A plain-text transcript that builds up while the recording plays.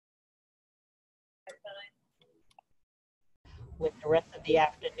with the rest of the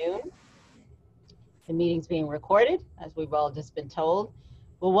afternoon. The meeting's being recorded, as we've all just been told.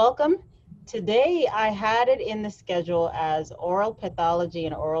 Well, welcome. Today, I had it in the schedule as oral pathology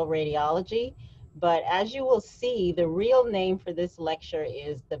and oral radiology, but as you will see, the real name for this lecture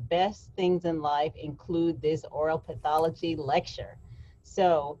is The Best Things in Life Include This Oral Pathology Lecture.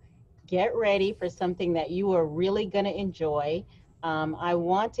 So get ready for something that you are really going to enjoy. I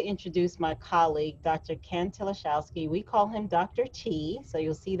want to introduce my colleague, Dr. Ken Tilashowski. We call him Dr. T, so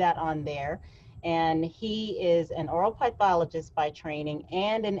you'll see that on there. And he is an oral pathologist by training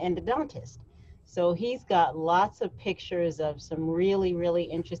and an endodontist. So he's got lots of pictures of some really, really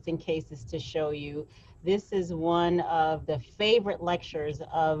interesting cases to show you. This is one of the favorite lectures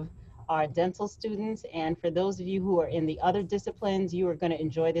of our dental students. And for those of you who are in the other disciplines, you are going to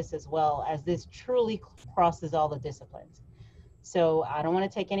enjoy this as well, as this truly crosses all the disciplines. So I don't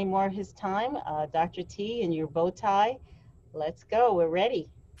want to take any more of his time. Dr. T, in your bow tie, let's go. We're ready.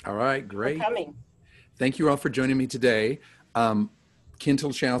 All right, great. For coming. Thank you all for joining me today. Ken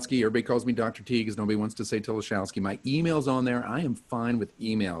Tilashowski, everybody calls me Dr. T because nobody wants to say Tilashowski. My email's on there. I am fine with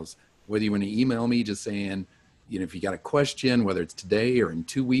emails. Whether you want to email me just saying, you know, if you got a question, whether it's today or in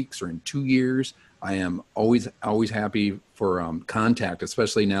 2 weeks or in 2 years, I am always happy for contact,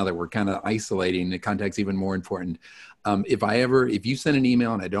 especially now that we're kind of isolating. The contact's even more important. If you send an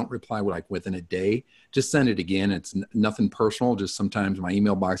email and I don't reply like within a day, just send it again. It's nothing personal. Just sometimes my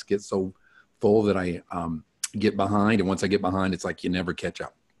email box gets so full that I get behind. And once I get behind, it's like you never catch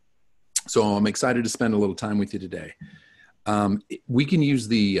up. So I'm excited to spend a little time with you today. We can use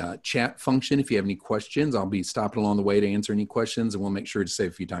the chat function if you have any questions. I'll be stopping along the way to answer any questions, and we'll make sure to say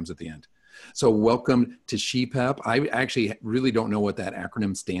a few times at the end. So welcome to SHPEP. I actually really don't know what that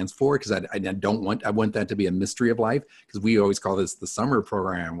acronym stands for because I want that to be a mystery of life, because we always call this the summer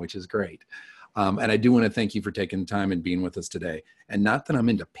program, which is great. And I do want to thank you for taking time and being with us today. And not that I'm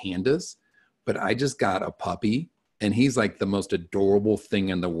into pandas, but I just got a puppy, and he's like the most adorable thing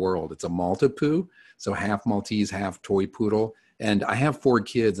in the world. It's a Maltipoo, so half Maltese, half toy poodle. And I have 4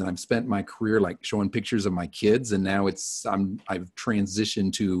 kids, and I've spent my career like showing pictures of my kids, and now I've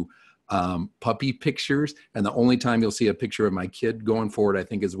transitioned to puppy pictures. And the only time you'll see a picture of my kid going forward, I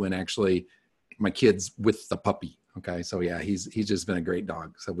think, is when actually my kid's with the puppy. Okay, so yeah, he's just been a great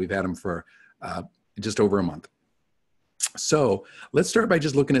dog. So we've had him for just over a month. So let's start by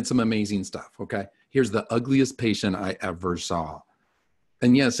just looking at some amazing stuff, okay? Here's the ugliest patient I ever saw.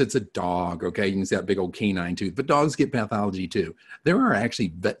 And yes, it's a dog, okay? You can see that big old canine tooth, but dogs get pathology too. There are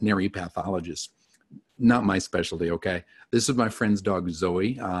actually veterinary pathologists, not my specialty, okay? This is my friend's dog,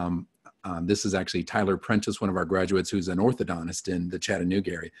 Zoe. This is actually Tyler Prentice, one of our graduates who's an orthodontist in the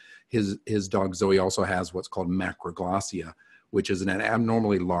Chattanooga area. His dog, Zoe, also has what's called macroglossia, which is an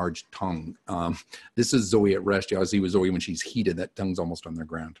abnormally large tongue. This is Zoe at rest. You always see with Zoe when she's heated, that tongue's almost on the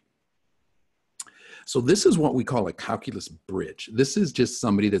ground. So this is what we call a calculus bridge. This is just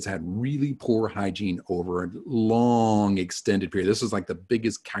somebody that's had really poor hygiene over a long extended period. This is like the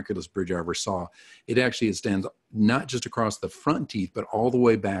biggest calculus bridge I ever saw. It actually extends not just across the front teeth, but all the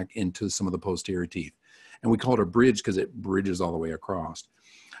way back into some of the posterior teeth. And we call it a bridge because it bridges all the way across.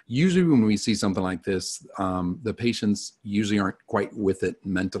 Usually when we see something like this, the patients usually aren't quite with it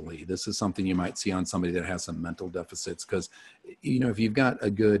mentally. This is something you might see on somebody that has some mental deficits, because, you know, if you've got a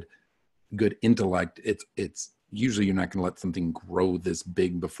good intellect, it's usually you're not going to let something grow this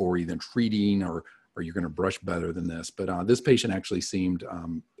big before even treating, or you're going to brush better than this. But this patient actually seemed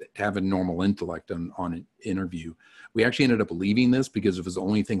to have a normal intellect on an interview. We actually ended up leaving this because it was the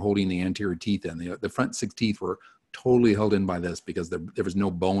only thing holding the anterior teeth in. The front 6 teeth were totally held in by this because there was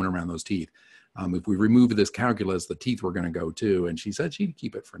no bone around those teeth. If we remove this calculus, the teeth were going to go too. And she said she'd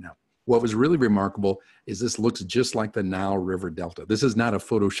keep it for now. What was really remarkable is this looks just like the Nile River Delta. This is not a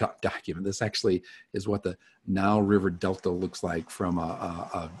Photoshop document. This actually is what the Nile River Delta looks like from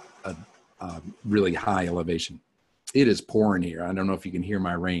a really high elevation. It is pouring here. I don't know if you can hear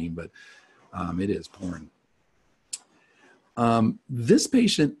my rain, but it is pouring. This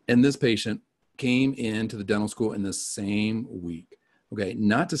patient and this patient came into the dental school in the same week. Okay,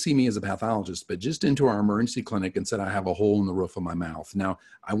 not to see me as a pathologist, but just into our emergency clinic and said, I have a hole in the roof of my mouth. Now,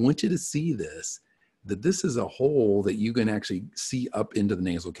 I want you to see this, that this is a hole that you can actually see up into the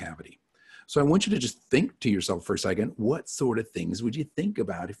nasal cavity. So I want you to just think to yourself for a second, what sort of things would you think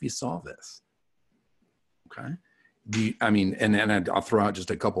about if you saw this? Okay. And I'll throw out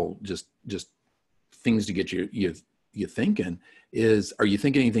just a couple, just things to get you thinking is, are you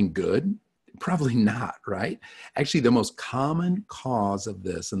thinking anything good? Probably not, right? Actually, the most common cause of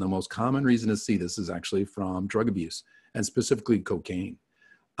this and the most common reason to see this is actually from drug abuse, and specifically cocaine.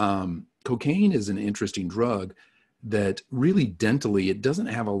 Cocaine is an interesting drug. that really dentally, it doesn't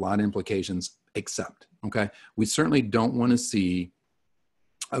have a lot of implications except, okay, we certainly don't want to see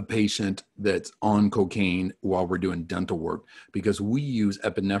a patient that's on cocaine while we're doing dental work, because we use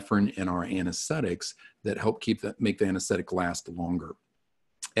epinephrine in our anesthetics that help make the anesthetic last longer.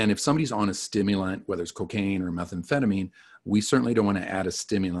 And if somebody's on a stimulant, whether it's cocaine or methamphetamine, we certainly don't want to add a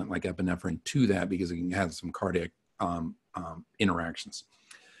stimulant like epinephrine to that, because it can have some cardiac interactions.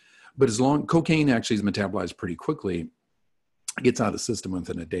 But cocaine actually is metabolized pretty quickly, it gets out of the system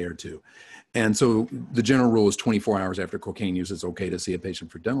within a day or two. And so the general rule is 24 hours after cocaine use, it's okay to see a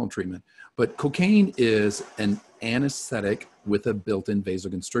patient for dental treatment. But cocaine is an anesthetic with a built-in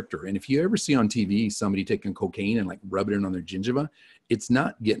vasoconstrictor. And if you ever see on TV somebody taking cocaine and like rubbing it on their gingiva, it's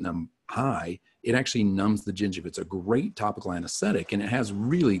not getting them high. It actually numbs the gingiva. It's a great topical anesthetic, and it has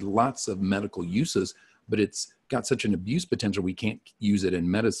really lots of medical uses, but it's got such an abuse potential, we can't use it in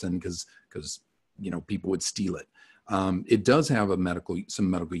medicine because people would steal it. It does have some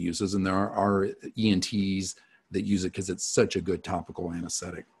medical uses, and there are ENTs that use it because it's such a good topical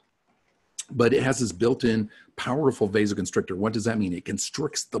anesthetic. But it has this built-in powerful vasoconstrictor. What does that mean? It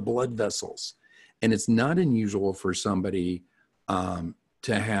constricts the blood vessels. And it's not unusual for somebody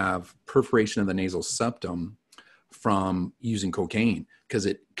to have perforation of the nasal septum from using cocaine, because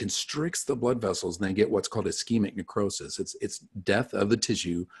it constricts the blood vessels and they get what's called ischemic necrosis. It's death of the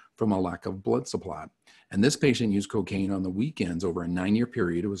tissue from a lack of blood supply. And this patient used cocaine on the weekends over a 9-year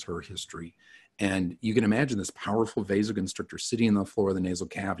period. It was her history. And you can imagine this powerful vasoconstrictor sitting in the floor of the nasal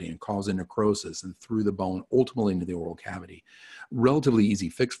cavity and causing necrosis and through the bone, ultimately into the oral cavity. Relatively easy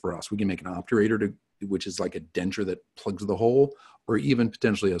fix for us. We can make an obturator, which is like a denture that plugs the hole, or even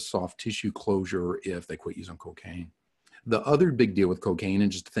potentially a soft tissue closure if they quit using cocaine. The other big deal with cocaine,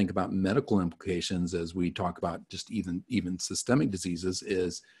 and just to think about medical implications as we talk about just even systemic diseases,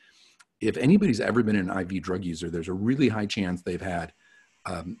 is if anybody's ever been an IV drug user, there's a really high chance they've had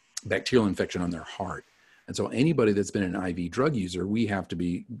bacterial infection on their heart. And so anybody that's been an IV drug user, we have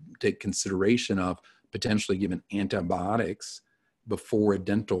to take consideration of potentially giving antibiotics before a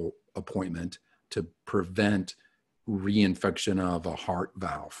dental appointment to prevent reinfection of a heart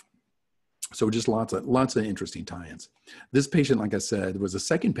valve. So just lots of interesting tie-ins. This patient, like I said, was a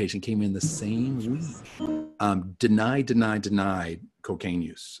second patient, came in the same week, denied cocaine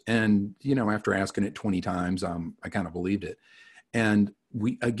use. And, after asking it 20 times, I kind of believed it. And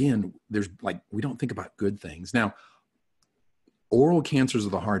we don't think about good things. Now, oral cancers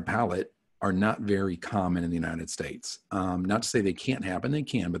of the hard palate are not very common in the United States. Not to say they can't happen, they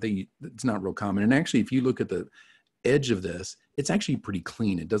can, but it's not real common. And actually, if you look at the edge of this, it's actually pretty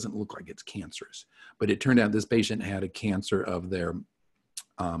clean. It doesn't look like it's cancerous. But it turned out this patient had a cancer of their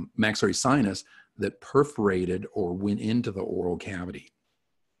maxillary sinus that perforated or went into the oral cavity.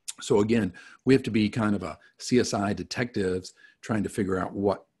 So again, we have to be kind of a CSI detectives trying to figure out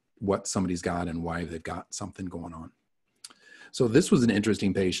what somebody's got and why they've got something going on. So this was an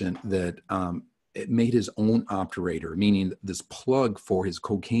interesting patient that it made his own obturator, meaning this plug for his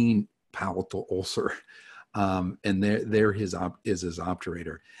cocaine palatal ulcer. And there is his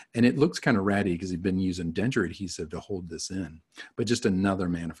obturator. And it looks kind of ratty because he'd been using denture adhesive to hold this in, but just another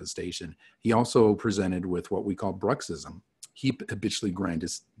manifestation. He also presented with what we call bruxism. He habitually ground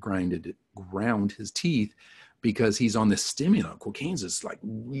his teeth because he's on this stimulant. Cocaine's this like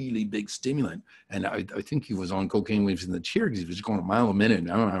really big stimulant. And I think he was on cocaine when he was in the chair because he was just going a mile a minute.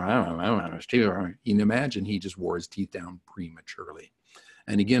 You can imagine he just wore his teeth down prematurely.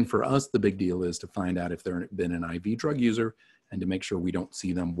 And again, for us, the big deal is to find out if they've been an IV drug user and to make sure we don't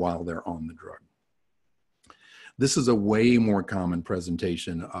see them while they're on the drug. This is a way more common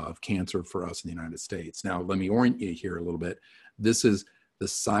presentation of cancer for us in the United States. Now, let me orient you here a little bit. This is the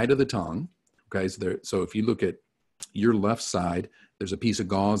side of the tongue. Okay, so if you look at your left side, there's a piece of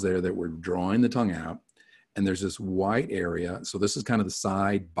gauze there that we're drawing the tongue out. And there's this white area. So this is kind of the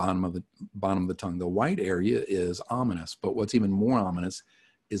side bottom of the tongue. The white area is ominous, but what's even more ominous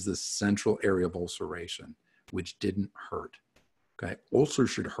is the central area of ulceration, which didn't hurt. Okay, ulcer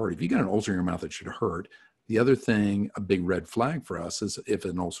should hurt. If you got an ulcer in your mouth, it should hurt. The other thing, a big red flag for us, is if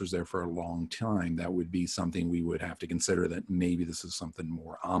an ulcer is there for a long time, that would be something we would have to consider, that maybe this is something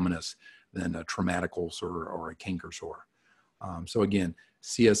more ominous than a traumatic ulcer or a canker sore. So again,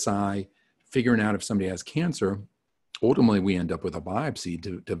 CSI, figuring out if somebody has cancer, ultimately we end up with a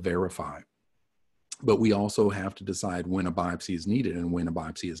biopsy to verify. But we also have to decide when a biopsy is needed and when a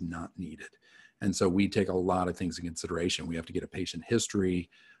biopsy is not needed. And so we take a lot of things in consideration. We have to get a patient history.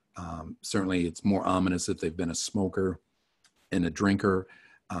 Certainly it's more ominous if they've been a smoker and a drinker.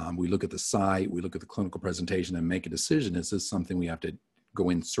 We look at the site, we look at the clinical presentation and make a decision. Is this something we have to go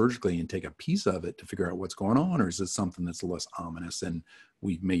in surgically and take a piece of it to figure out what's going on, or is this something that's less ominous and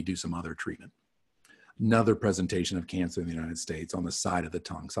we may do some other treatment? Another presentation of cancer in the United States on the side of the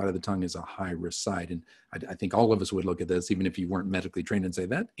tongue. Side of the tongue is a high risk site. And I think all of us would look at this, even if you weren't medically trained, and say,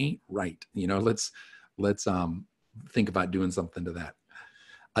 that ain't right. You know, let's think about doing something to that.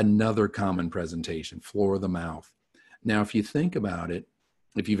 Another common presentation, floor of the mouth. Now, if you think about it,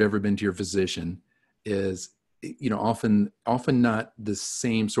 if you've ever been to your physician, is, you know, often not the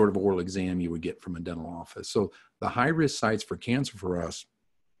same sort of oral exam you would get from a dental office. So the high risk sites for cancer for us,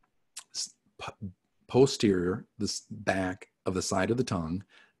 posterior, this back of the side of the tongue,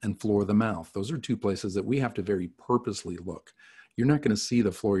 and floor of the mouth. Those are two places that we have to very purposely look. You're not going to see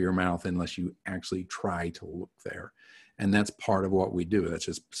the floor of your mouth unless you actually try to look there. And that's part of what we do. That's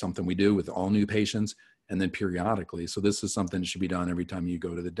just something we do with all new patients, and then periodically. So this is something that should be done every time you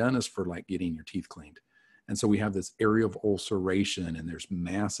go to the dentist for like getting your teeth cleaned. And so we have this area of ulceration, and there's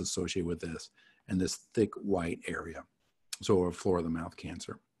mass associated with this, and this thick white area. So a floor of the mouth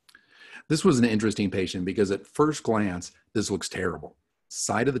cancer. This was an interesting patient because at first glance, this looks terrible.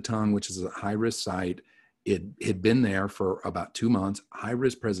 Side of the tongue, which is a high-risk site, it had been there for about 2 months,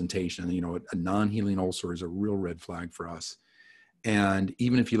 high-risk presentation. You know, a non-healing ulcer is a real red flag for us. And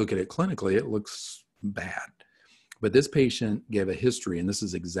even if you look at it clinically, it looks bad. But this patient gave a history, and this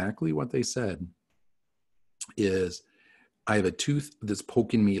is exactly what they said, is, I have a tooth that's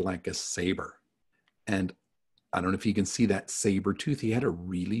poking me like a saber. And I don't know if you can see that saber tooth. He had a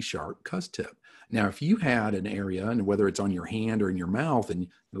really sharp cusp tip. Now, if you had an area, and whether it's on your hand or in your mouth, and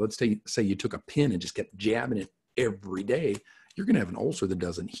let's say you took a pin and just kept jabbing it every day, you're going to have an ulcer that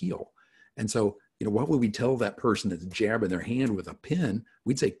doesn't heal. And so, you know, what would we tell that person that's jabbing their hand with a pin?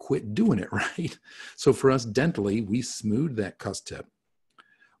 We'd say, quit doing it, right? So for us dentally, we smooth that cusp tip.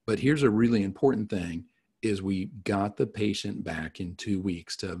 But here's a really important thing, is we got the patient back in 2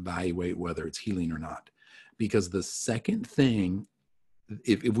 weeks to evaluate whether it's healing or not. Because the second thing,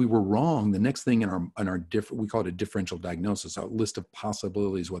 if we were wrong, the next thing in our we call it a differential diagnosis, a list of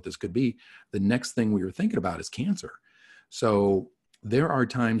possibilities what this could be. The next thing we were thinking about is cancer. So there are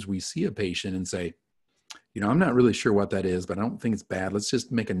times we see a patient and say, you know, I'm not really sure what that is, but I don't think it's bad. Let's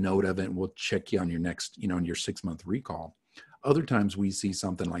just make a note of it, and we'll check you on your next, you know, on your 6-month recall. Other times we see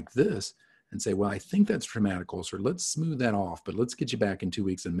something like this and say, well, I think that's traumatic ulcer. Let's smooth that off, but let's get you back in 2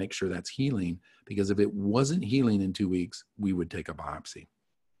 weeks and make sure that's healing, because if it wasn't healing in 2 weeks, we would take a biopsy.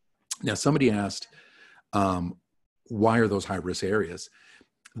 Now, somebody asked, why are those high-risk areas?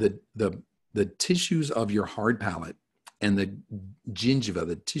 The tissues of your hard palate and the gingiva,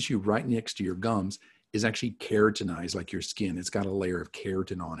 the tissue right next to your gums, is actually keratinized like your skin. It's got a layer of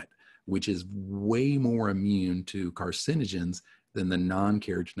keratin on it, which is way more immune to carcinogens than the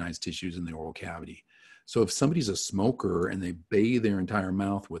non-keratinized tissues in the oral cavity. So if somebody's a smoker and they bathe their entire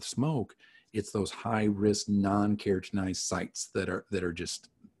mouth with smoke, it's those high-risk non-keratinized sites that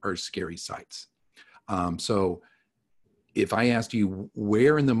are scary sites. So if I asked you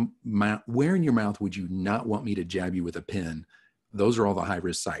where in your mouth would you not want me to jab you with a pin, those are all the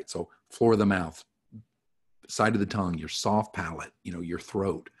high-risk sites. So floor of the mouth, side of the tongue, your soft palate, you know, your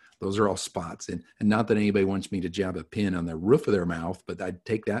throat. Those are all spots. And not that anybody wants me to jab a pin on the roof of their mouth, but I'd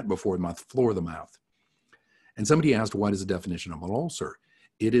take that before the floor of the mouth. And somebody asked, what is the definition of an ulcer?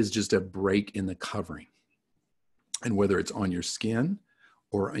 It is just a break in the covering. And whether it's on your skin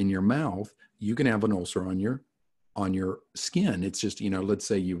or in your mouth, you can have an ulcer on your skin. It's just, you know, let's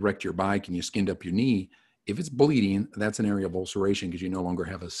say you wrecked your bike and you skinned up your knee. If it's bleeding, that's an area of ulceration because you no longer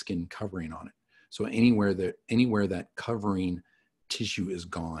have a skin covering on it. So anywhere that covering tissue is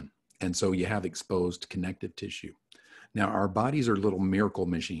gone. And so you have exposed connective tissue. Now, our bodies are little miracle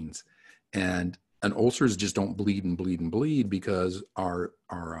machines, and ulcers just don't bleed and bleed and bleed because our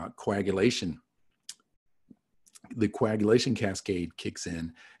coagulation, the coagulation cascade kicks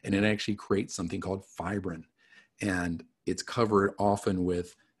in, and it actually creates something called fibrin. And it's covered often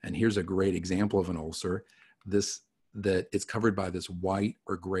with, and here's a great example of an ulcer, that it's covered by this white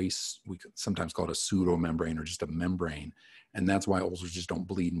or gray, we sometimes call it a pseudomembrane or just a membrane. And that's why ulcers just don't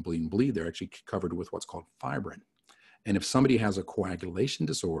bleed and bleed and bleed. They're actually covered with what's called fibrin. And if somebody has a coagulation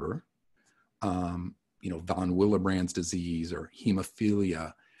disorder, you know, von Willebrand's disease or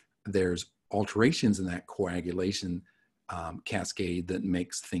hemophilia, there's alterations in that coagulation cascade that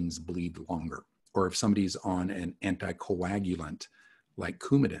makes things bleed longer. Or if somebody's on an anticoagulant like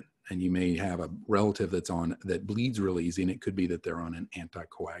Coumadin, and you may have a relative that bleeds really easy, and it could be that they're on an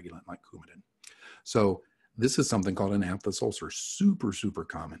anticoagulant like Coumadin. So this is something called an aphthous ulcer, super, super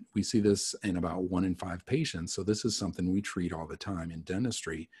common. We see this in about 1 in 5 patients. So this is something we treat all the time in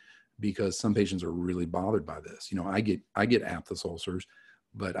dentistry because some patients are really bothered by this. I get aphthous ulcers,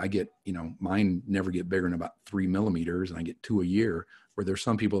 but I get, mine never get bigger than about 3 millimeters, and I get 2 a year, where there's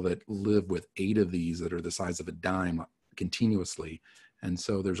some people that live with 8 of these that are the size of a dime continuously. And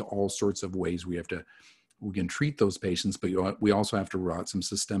so there's all sorts of ways we can treat those patients, but we also have to rule out some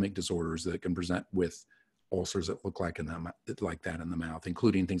systemic disorders that can present with ulcers that look like that in the mouth,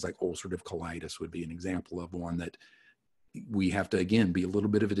 including things like ulcerative colitis would be an example of one that we have to, again, be a little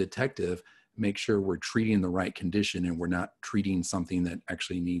bit of a detective, make sure we're treating the right condition and we're not treating something that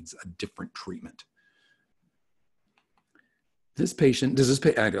actually needs a different treatment. This patient,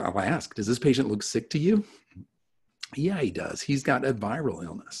 I'll ask, does this patient look sick to you? Yeah, he does. He's got a viral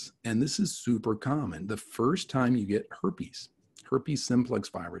illness, and this is super common. The first time you get herpes simplex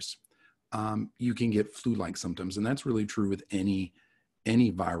virus, you can get flu-like symptoms, and that's really true with any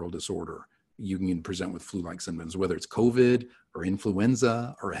viral disorder. You can present with flu-like symptoms, whether it's COVID or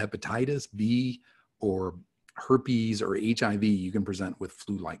influenza or hepatitis B or herpes or HIV. You can present with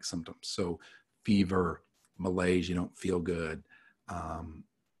flu-like symptoms. So fever, malaise, you don't feel good,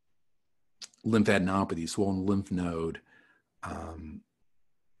 lymphadenopathy, swollen lymph node,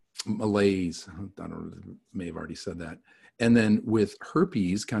 malaise. I don't know, may have already said that. And then with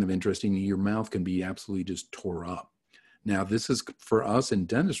herpes, kind of interesting, your mouth can be absolutely just tore up. Now, this is, for us in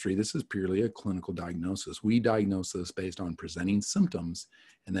dentistry, this is purely a clinical diagnosis. We diagnose this based on presenting symptoms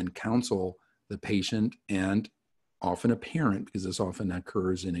and then counsel the patient and often a parent, because this often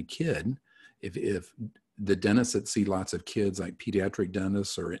occurs in a kid. If the dentists that see lots of kids, like pediatric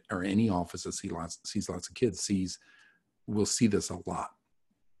dentists or any office that sees lots of kids, will see this a lot.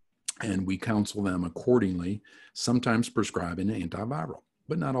 And we counsel them accordingly, sometimes prescribing an antiviral,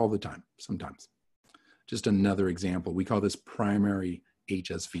 but not all the time, sometimes. Just another example, we call this primary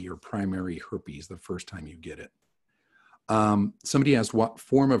HSV or primary herpes the first time you get it. Somebody asked, what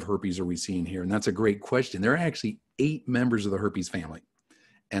form of herpes are we seeing here? And that's a great question. There are actually 8 members of the herpes family.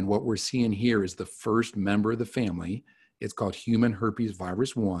 And what we're seeing here is the first member of the family. It's called human herpes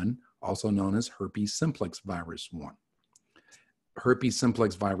virus 1, also known as herpes simplex virus 1. Herpes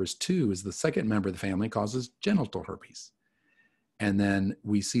simplex virus 2 is the second member of the family, causes genital herpes. And then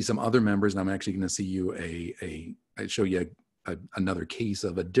we see some other members, and I'm actually going to see you show you another case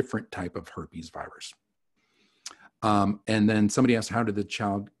of a different type of herpes virus. And then somebody asked, how did the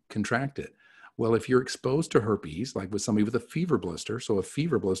child contract it? Well, if you're exposed to herpes, like with somebody with a fever blister, so a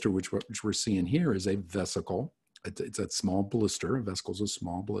fever blister, which we're seeing here, is a vesicle. It's a small blister. A vesicle is a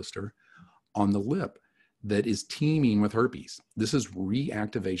small blister on the lip that is teeming with herpes. This is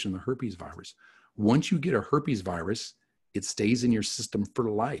reactivation of the herpes virus. Once you get a herpes virus, it stays in your system for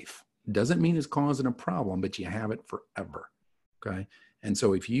life. Doesn't mean it's causing a problem, but you have it forever, okay? And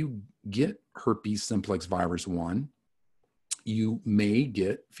so if you get herpes simplex virus 1, you may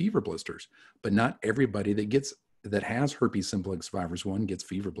get fever blisters, but not everybody that has herpes simplex virus 1 gets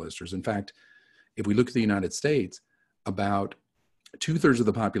fever blisters. In fact, if we look at the United States, about 2/3 of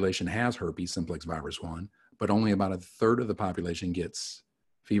the population has herpes simplex virus 1, but only about 1/3 of the population gets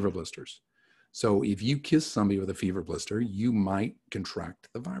fever blisters. So if you kiss somebody with a fever blister, you might contract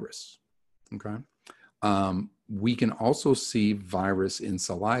the virus, okay? We can also see virus in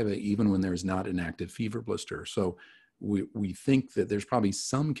saliva even when there's not an active fever blister. So we think that there's probably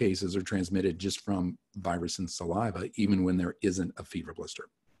some cases are transmitted just from virus in saliva, even when there isn't a fever blister.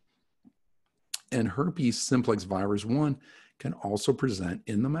 And herpes simplex virus 1 can also present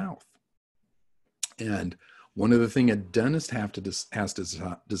in the mouth. And one of the things a dentist has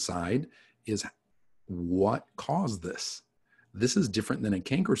to decide is what caused this. This is different than a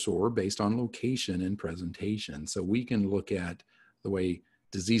canker sore based on location and presentation. So we can look at the way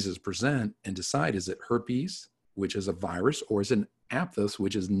diseases present and decide, is it herpes, which is a virus, or is it an aphthous,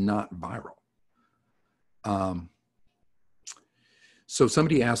 which is not viral? So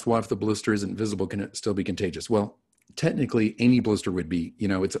somebody asked, what if the blister isn't visible? Can it still be contagious? Well, technically any blister would be,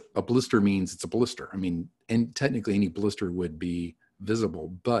 it's a blister means it's a blister. I mean, and technically any blister would be visible,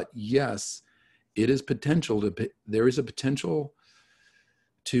 but yes, there is a potential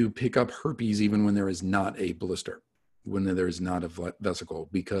to pick up herpes even when there is not a blister, when there is not a vesicle,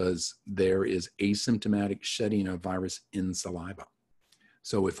 because there is asymptomatic shedding of virus in saliva.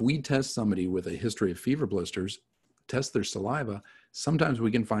 So if we test somebody with a history of fever blisters, test their saliva, sometimes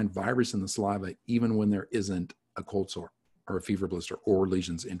we can find virus in the saliva even when there isn't a cold sore or a fever blister or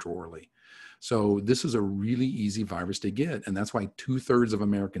lesions intraorally. So this is a really easy virus to get, and that's why 2/3 of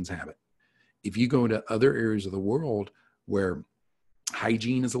Americans have it. If you go into other areas of the world where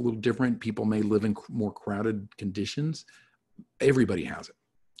hygiene is a little different, people may live in more crowded conditions, everybody has it,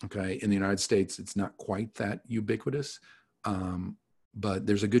 okay? In the United States, it's not quite that ubiquitous, But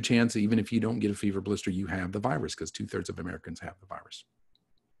there's a good chance that even if you don't get a fever blister, you have the virus, because 2/3 of Americans have the virus.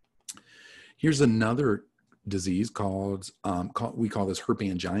 Here's another disease we call this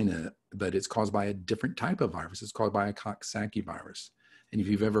herpes angina, but it's caused by a different type of virus. It's caused by a Coxsackie virus. And if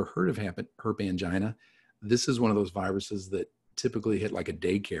you've ever heard of herpes angina, this is one of those viruses that typically hit like a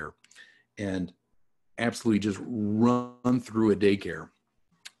daycare and absolutely just run through a daycare.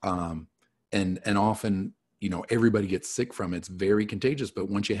 And often, everybody gets sick from it. It's very contagious, but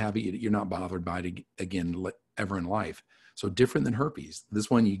once you have it, you're not bothered by it again ever in life. So different than herpes.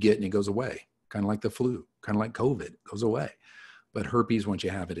 This one you get and it goes away, kind of like the flu, kind of like COVID, goes away. But herpes, once you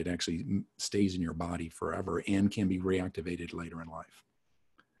have it, it actually stays in your body forever and can be reactivated later in life.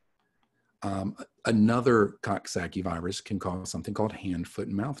 Another Coxsackie virus can cause something called hand, foot,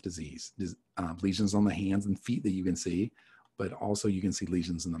 and mouth disease. Lesions on the hands and feet that you can see, but also you can see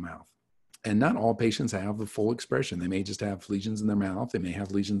lesions in the mouth. And not all patients have the full expression. They may just have lesions in their mouth. They may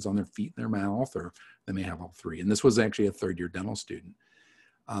have lesions on their feet and their mouth, or they may have all three. And this was actually a third-year dental student.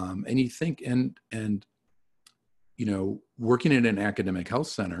 And you think, working in an academic health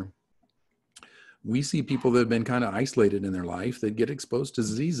center, we see people that have been kind of isolated in their life that get exposed to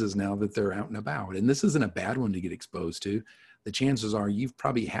diseases now that they're out and about. And this isn't a bad one to get exposed to. The chances are you've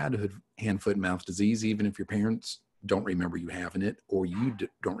probably had hand, foot, and mouth disease, even if your parents don't remember you having it, or you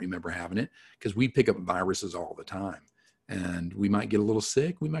don't remember having it, because we pick up viruses all the time. And we might get a little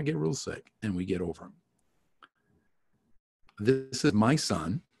sick, we might get real sick, and we get over them. This is my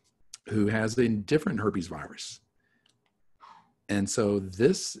son, who has a different herpes virus. And so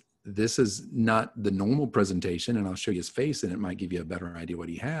this is not the normal presentation, and I'll show you his face, and it might give you a better idea what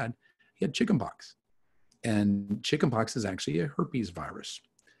he had. He had chickenpox. And chickenpox is actually a herpes virus.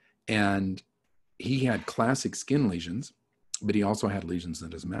 And he had classic skin lesions, but he also had lesions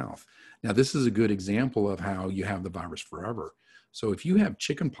in his mouth. Now, this is a good example of how you have the virus forever. So if you have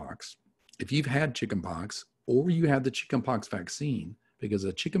chickenpox, if you've had chickenpox, or you had the chickenpox vaccine, because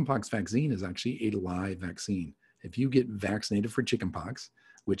a chickenpox vaccine is actually a live vaccine. If you get vaccinated for chickenpox,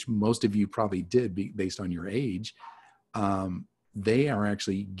 which most of you probably did based on your age, they are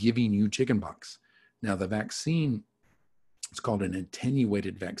actually giving you chickenpox. Now, the vaccine, it's called an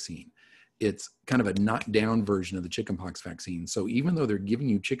attenuated vaccine. It's kind of a knockdown version of the chickenpox vaccine. So even though they're giving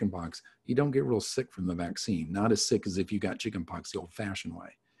you chickenpox, you don't get real sick from the vaccine. Not as sick as if you got chickenpox the old-fashioned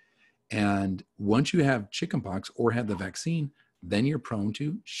way. And once you have chickenpox or had the vaccine, then you're prone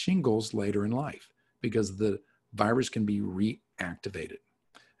to shingles later in life, because the virus can be reactivated.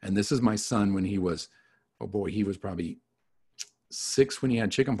 And this is my son when he was, he was probably 6 when he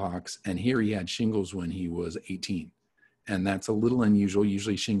had chickenpox, and here he had shingles when he was 18. And that's a little unusual.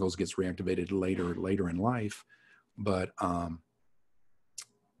 Usually shingles gets reactivated later in life, but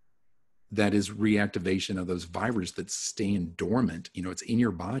that is reactivation of those viruses that staying dormant. It's in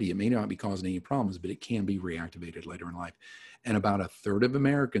your body. It may not be causing any problems, but it can be reactivated later in life. And about 1/3 of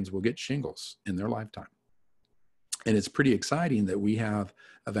Americans will get shingles in their lifetime. And it's pretty exciting that we have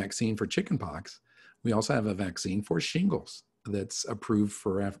a vaccine for chickenpox. We also have a vaccine for shingles that's approved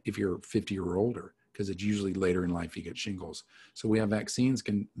for if you're 50 or older, because it's usually later in life you get shingles. So we have vaccines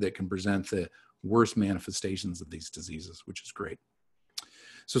that can present the worst manifestations of these diseases, which is great.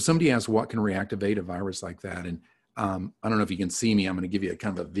 So somebody asked, what can reactivate a virus like that? And I don't know if you can see me. I'm going to give you a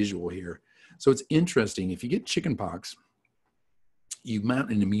kind of a visual here. So it's interesting. If you get chickenpox, you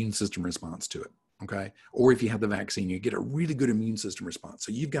mount an immune system response to it. Okay. Or if you have the vaccine, you get a really good immune system response.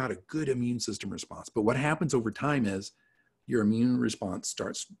 So you've got a good immune system response. But what happens over time is your immune response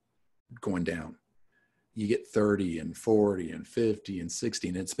starts going down. You get 30 and 40 and 50 and 60.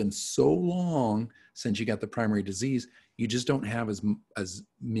 And it's been so long since you got the primary disease, you just don't have as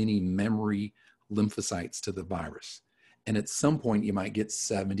many memory lymphocytes to the virus. And at some point you might get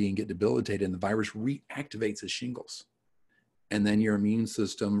 70 and get debilitated, and the virus reactivates as shingles. And then your immune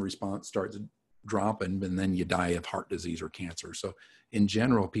system response starts dropping, and then you die of heart disease or cancer. So in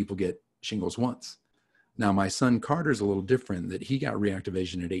general, people get shingles once. Now, my son Carter's a little different, that he got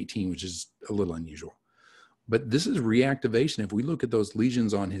reactivation at 18, which is a little unusual. But this is reactivation. If we look at those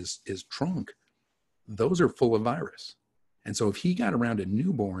lesions on his trunk, those are full of virus. And so if he got around a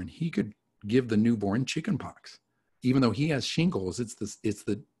newborn, he could give the newborn chickenpox. Even though he has shingles, it's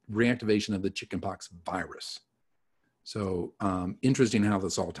the reactivation of the chickenpox virus. So interesting how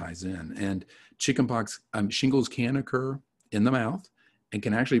this all ties in. And chickenpox, shingles can occur in the mouth and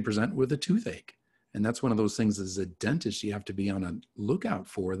can actually present with a toothache. And that's one of those things as a dentist you have to be on a lookout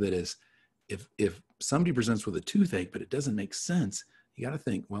for. That is, if somebody presents with a toothache, but it doesn't make sense, you got to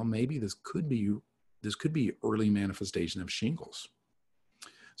think, well, maybe this could be early manifestation of shingles.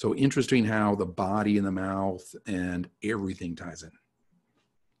 So interesting how the body and the mouth and everything ties in.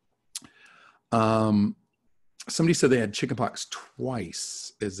 Somebody said they had chickenpox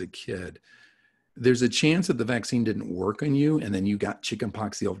twice as a kid. There's a chance that the vaccine didn't work on you and then you got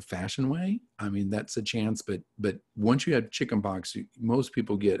chickenpox the old fashioned way. I mean, that's a chance, but once you have chickenpox, most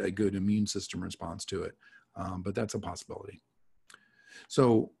people get a good immune system response to it. But that's a possibility.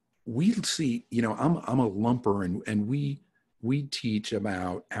 So we see, I'm a lumper, and we teach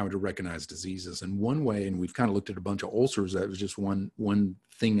about how to recognize diseases. And one way, and we've kind of looked at a bunch of ulcers. That was just one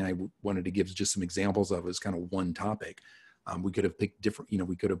thing I wanted to give just some examples of, is kind of one topic. We could have picked different,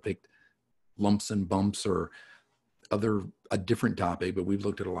 we could have picked lumps and bumps or a different topic, but we've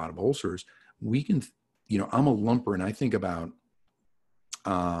looked at a lot of ulcers. We can, I'm a lumper, and I think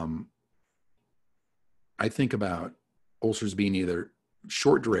about ulcers being either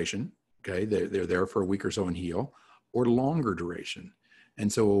short duration, okay, they're there for a week or so and heal, or longer duration.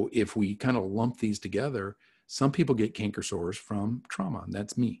 And so if we kind of lump these together, some people get canker sores from trauma, and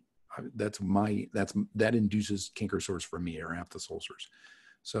that's me. That induces canker sores for me, or aphthous ulcers.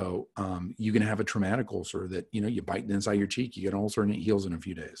 So you can have a traumatic ulcer that, you bite inside your cheek, you get an ulcer and it heals in a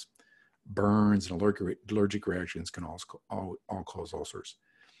few days. Burns and allergic reactions can all cause ulcers.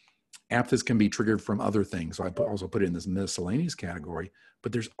 Aphthous can be triggered from other things. So I also put it in this miscellaneous category,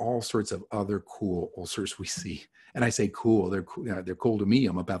 but there's all sorts of other cool ulcers we see. And I say cool, they're cool to me.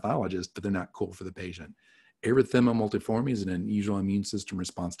 I'm a pathologist, but they're not cool for the patient. Erythema multiforme is an unusual immune system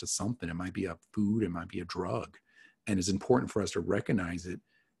response to something. It might be a food, it might be a drug. And it's important for us to recognize it,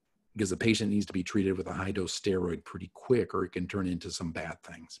 because the patient needs to be treated with a high dose steroid pretty quick, or it can turn into some bad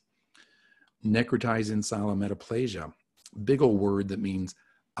things. Necrotizing metaplasia, big old word that means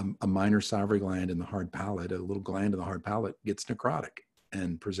a minor salivary gland in the hard palate, a little gland in the hard palate, gets necrotic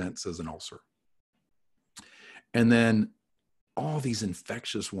and presents as an ulcer. And then all these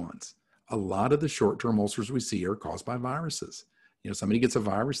infectious ones. A lot of the short-term ulcers we see are caused by viruses. Somebody gets a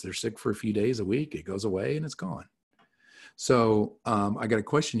virus, they're sick for a few days, a week, it goes away and it's gone. So I got a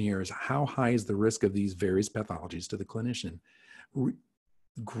question here, is how high is the risk of these various pathologies to the clinician?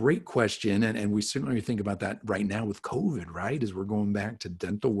 Great question. And we certainly think about that right now with COVID, right? As we're going back to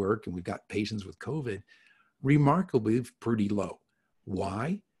dental work and we've got patients with COVID, remarkably pretty low.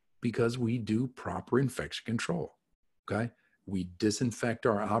 Why? Because we do proper infection control, okay? We disinfect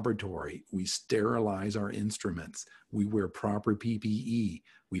our operatory. We sterilize our instruments. We wear proper PPE.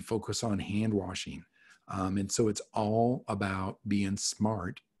 We focus on hand washing. And so it's all about being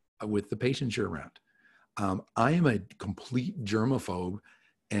smart with the patients you're around. I am a complete germaphobe,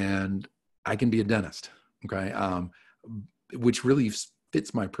 and I can be a dentist, okay? Which really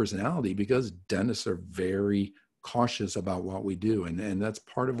fits my personality, because dentists are very cautious about what we do. And that's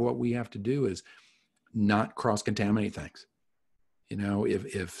part of what we have to do, is not cross-contaminate things.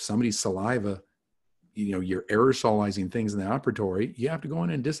 If somebody's saliva, you're aerosolizing things in the operatory, you have to go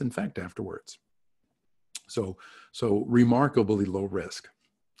in and disinfect afterwards. So remarkably low risk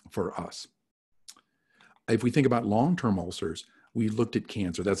for us. If we think about long-term ulcers, we looked at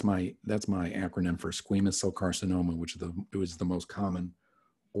cancer. That's my acronym for squamous cell carcinoma, which was the most common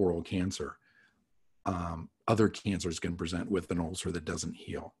oral cancer. Other cancers can present with an ulcer that doesn't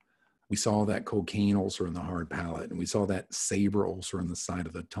heal. We saw that cocaine ulcer in the hard palate, and we saw that saber ulcer in the side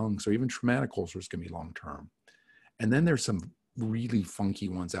of the tongue. So even traumatic ulcers can be long-term. And then there's some really funky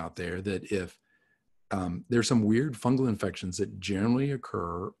ones out there that there's some weird fungal infections that generally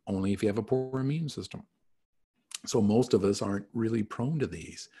occur only if you have a poor immune system. So most of us aren't really prone to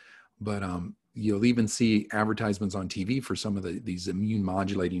these, but you'll even see advertisements on TV for some of these immune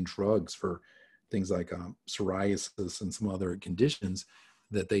modulating drugs for things like psoriasis and some other conditions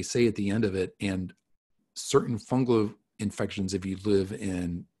that they say at the end of it, and certain fungal infections if you live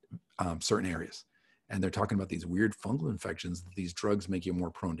in certain areas. And they're talking about these weird fungal infections, that these drugs make you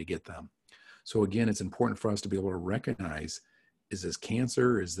more prone to get them. So again, it's important for us to be able to recognize, is this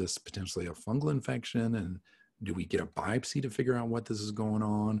cancer? Is this potentially a fungal infection? And do we get a biopsy to figure out what this is going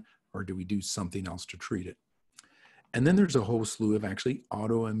on? Or do we do something else to treat it? And then there's a whole slew of actually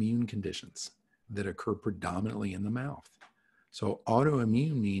autoimmune conditions that occur predominantly in the mouth. So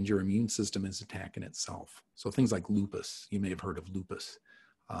autoimmune means your immune system is attacking itself. So things like lupus, you may have heard of lupus,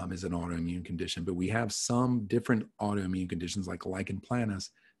 is an autoimmune condition, but we have some different autoimmune conditions like lichen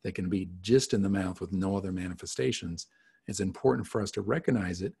planus that can be just in the mouth with no other manifestations. It's important for us to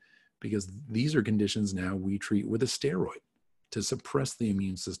recognize it, because these are conditions now we treat with a steroid to suppress the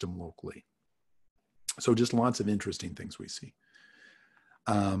immune system locally. So just lots of interesting things we see.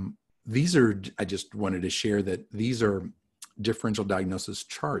 I just wanted to share that these are differential diagnosis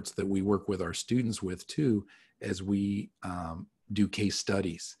charts that we work with our students with too, as we do case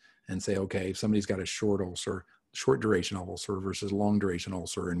studies and say, okay, if somebody's got a short duration ulcer versus long duration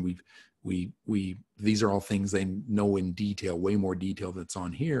ulcer, and these are all things they know in detail, way more detail that's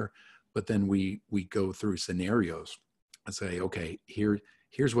on here. But then we go through scenarios and say, okay,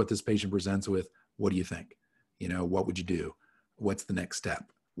 here's what this patient presents with. What do you think? What would you do? What's the next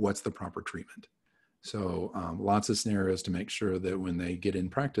step? What's the proper treatment? So lots of scenarios to make sure that when they get in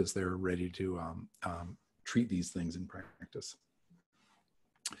practice, they're ready to treat these things in practice.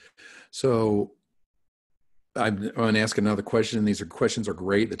 So I'm going to ask another question. These questions are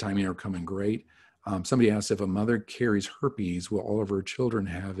great. The timing are coming great. Somebody asked, if a mother carries herpes, will all of her children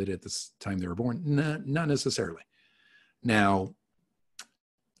have it at the time they were born? No, not necessarily. Now,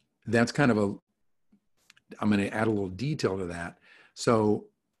 that's kind of I'm going to add a little detail to that. So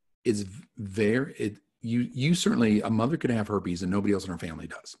it's you certainly, a mother could have herpes and nobody else in her family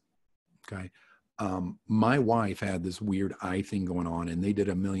does. Okay. My wife had this weird eye thing going on, and they did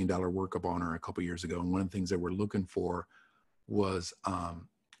 $1 million workup on her a couple of years ago. And one of the things they were looking for was,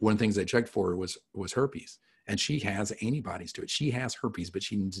 one of the things they checked for was herpes. And she has antibodies to it. She has herpes, but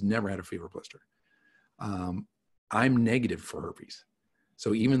she's never had a fever blister. I'm negative for herpes.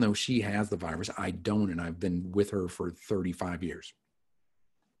 So even though she has the virus, I don't, and I've been with her for 35 years.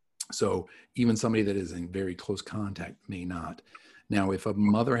 So even somebody that is in very close contact may not. Now, if a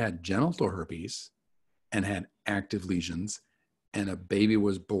mother had genital herpes and had active lesions and a baby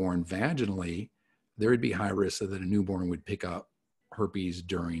was born vaginally, there would be high risk that a newborn would pick up herpes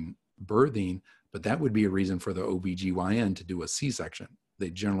during birthing, but that would be a reason for the OBGYN to do a C-section.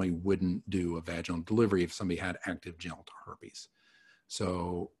 They generally wouldn't do a vaginal delivery if somebody had active genital herpes.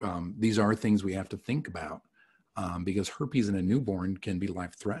 So these are things we have to think about because herpes in a newborn can be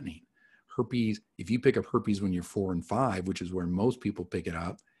life-threatening. Herpes, if you pick up herpes when you're 4 and 5, which is where most people pick it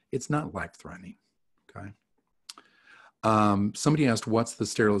up, it's not life-threatening, okay? Somebody asked, what's the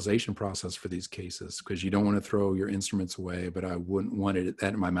sterilization process for these cases? Because you don't want to throw your instruments away, but I wouldn't want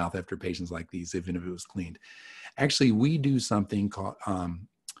that in my mouth after patients like these, even if it was cleaned. Actually, we do something called,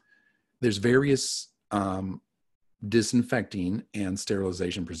 there's various disinfecting and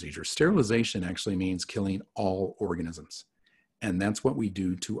sterilization procedures. Sterilization actually means killing all organisms. And that's what we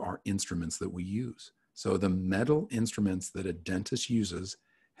do to our instruments that we use. So the metal instruments that a dentist uses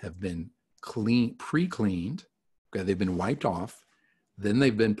have been pre-cleaned. Okay, they've been wiped off. Then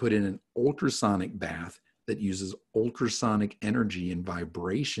they've been put in an ultrasonic bath that uses ultrasonic energy and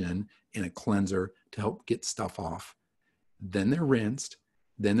vibration in a cleanser to help get stuff off. Then they're rinsed.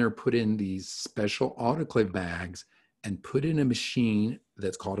 Then they're put in these special autoclave bags and put in a machine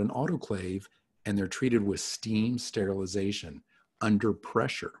that's called an autoclave, and they're treated with steam sterilization under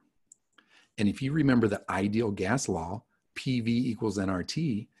pressure. And if you remember the ideal gas law, PV equals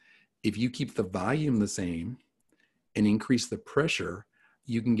nRT, if you keep the volume the same and increase the pressure,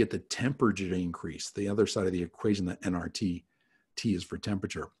 you can get the temperature to increase. The other side of the equation, the nRT, T is for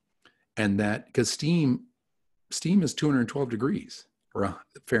temperature. And that, because steam is 212 degrees or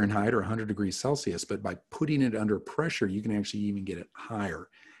Fahrenheit or 100 degrees Celsius, but by putting it under pressure, you can actually even get it higher,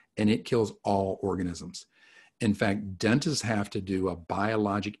 and it kills all organisms. In fact, dentists have to do a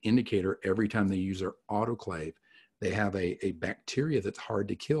biologic indicator every time they use their autoclave. They have a bacteria that's hard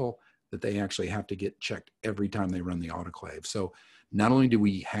to kill that they actually have to get checked every time they run the autoclave. So not only do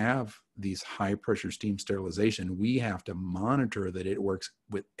we have these high pressure steam sterilization, we have to monitor that it works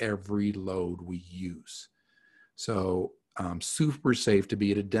with every load we use. So super safe to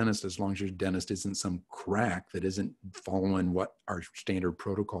be at a dentist as long as your dentist isn't some crack that isn't following what our standard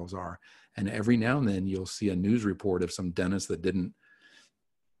protocols are. And every now and then you'll see a news report of some dentist that didn't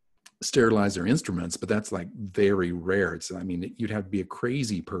sterilize their instruments, but that's like very rare. You'd have to be a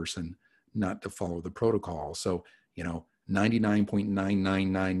crazy person not to follow the protocol. So,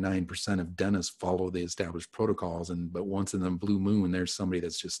 99.9999% of dentists follow the established protocols, but once in the blue moon, there's somebody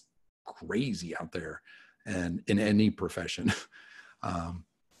that's just crazy out there, and in any profession.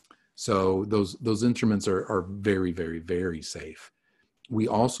 So those instruments are very, very, very safe. We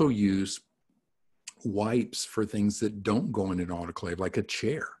also use wipes for things that don't go in an autoclave, like a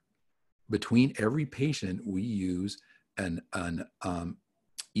chair. Between every patient, we use an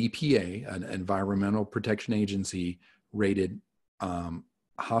EPA, an Environmental Protection Agency rated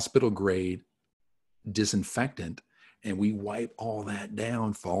hospital grade disinfectant, and we wipe all that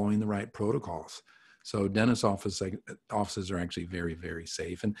down following the right protocols. So dentist offices are actually very, very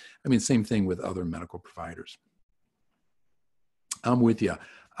safe. And same thing with other medical providers. I'm with you.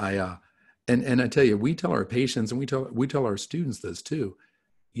 And I tell you, we tell our patients, and we tell our students this too.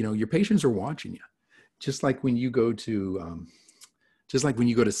 Your patients are watching you. Just like when you go to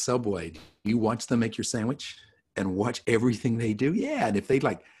Subway, you watch them make your sandwich and watch everything they do. Yeah, and if they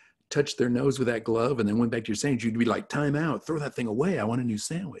touch their nose with that glove and then went back to your sandwich, you'd be like, time out, throw that thing away. I want a new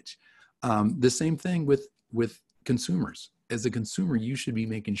sandwich. The same thing with consumers. As a consumer, you should be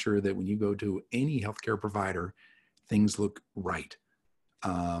making sure that when you go to any healthcare provider, things look right.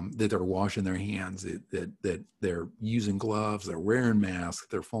 That they're washing their hands, that they're using gloves, they're wearing masks,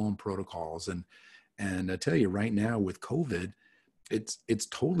 they're following protocols. And I tell you right now with COVID, it's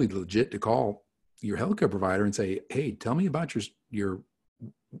totally legit to call your healthcare provider and say, hey, tell me about your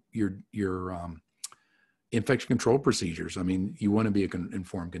infection control procedures. I mean, you want to be an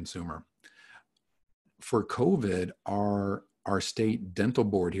informed consumer. For COVID, our state dental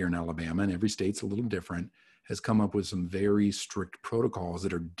board here in Alabama, and every state's a little different, has come up with some very strict protocols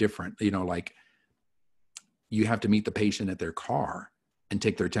that are different. Like you have to meet the patient at their car and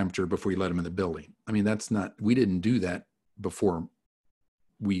take their temperature before you let them in the building. I mean, we didn't do that before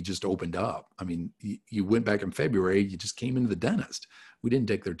we just opened up. I mean, you went back in February, you just came into the dentist. We didn't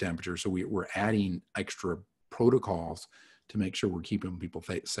take their temperature. So we're adding extra protocols to make sure we're keeping people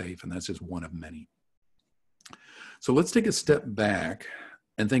safe. And that's just one of many. So let's take a step back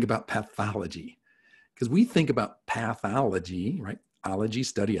and think about pathology. Because we think about pathology, right? Ology,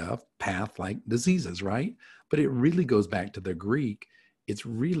 study of, path, like diseases, right? But it really goes back to the Greek. It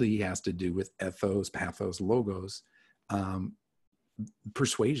really has to do with ethos, pathos, logos,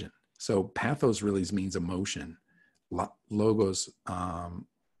 persuasion. So pathos really means emotion, logos,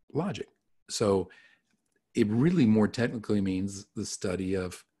 logic. So it really more technically means the study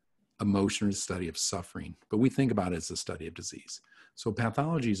of emotion or the study of suffering, but we think about it as the study of disease. So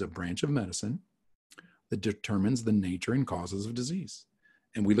pathology is a branch of medicine that determines the nature and causes of disease.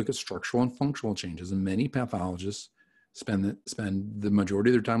 And we look at structural and functional changes, and many pathologists spend the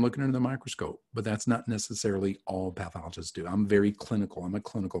majority of their time looking under the microscope, but that's not necessarily all pathologists do. I'm very clinical. I'm a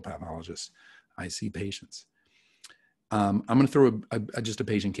clinical pathologist. I see patients. I'm going to throw just a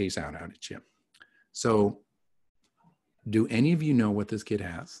patient case out at you. So do any of you know what this kid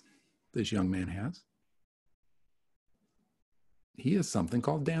has, this young man has? He has something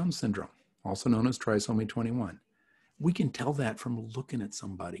called Down syndrome, also known as trisomy 21. We can tell that from looking at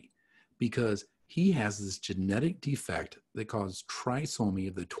somebody because he has this genetic defect that caused trisomy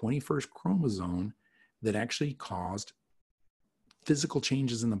of the 21st chromosome that actually caused physical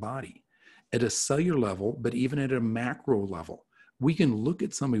changes in the body at a cellular level, but even at a macro level. We can look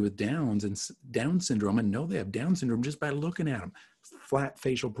at somebody with Down syndrome and know they have Down syndrome just by looking at them. Flat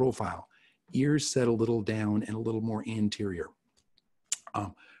facial profile, ears set a little down and a little more anterior,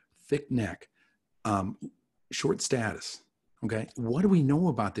 thick neck, short status. Okay, what do we know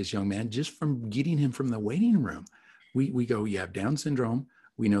about this young man just from getting him from the waiting room? We go, you have Down syndrome.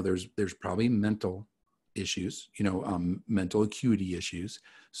 We know there's probably mental issues, mental acuity issues.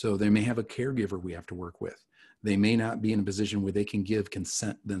 So they may have a caregiver we have to work with. They may not be in a position where they can give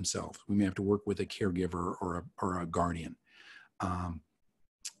consent themselves. We may have to work with a caregiver or a guardian.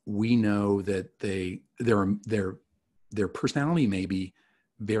 We know that their personality may be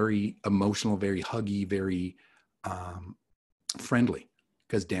very emotional, very huggy, very friendly,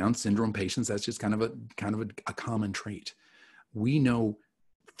 because Down syndrome patients, that's just kind of a common trait. We know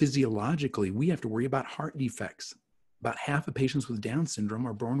physiologically we have to worry about heart defects. About half of patients with Down syndrome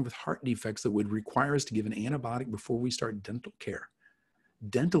are born with heart defects that would require us to give an antibiotic before we start dental care.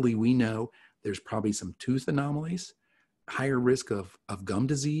 Dentally, we know there's probably some tooth anomalies, higher risk of gum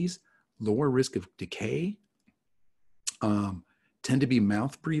disease, lower risk of decay, tend to be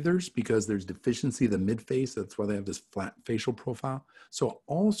mouth breathers because there's deficiency of the midface. That's why they have this flat facial profile. So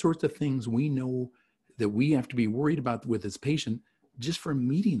all sorts of things we know that we have to be worried about with this patient just from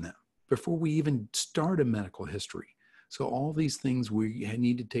meeting them before we even start a medical history. So all these things we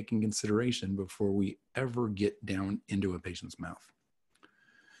need to take in consideration before we ever get down into a patient's mouth.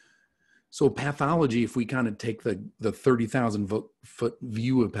 So pathology, if we kind of take the 30,000 foot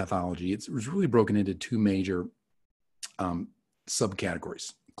view of pathology, it's really broken into two major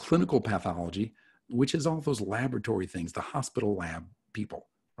subcategories. Clinical pathology, which is all those laboratory things, the hospital lab people,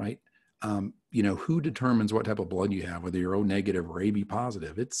 right? Who determines what type of blood you have, whether you're O negative or AB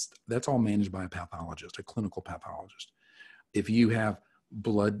positive? That's all managed by a pathologist, a clinical pathologist. If you have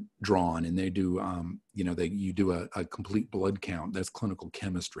blood drawn and they do, you do a complete blood count, that's clinical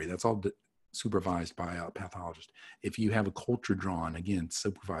chemistry. That's all supervised by a pathologist. If you have a culture drawn, again,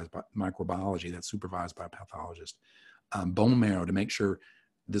 supervised by microbiology, that's supervised by a pathologist. Bone marrow, to make sure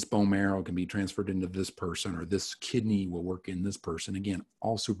this bone marrow can be transferred into this person, or this kidney will work in this person. Again,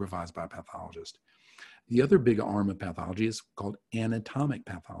 all supervised by a pathologist. The other big arm of pathology is called anatomic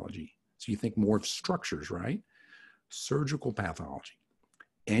pathology. So you think more of structures, right? Surgical pathology.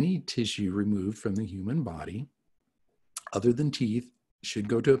 Any tissue removed from the human body, other than teeth, should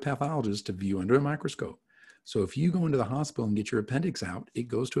go to a pathologist to view under a microscope. So if you go into the hospital and get your appendix out, it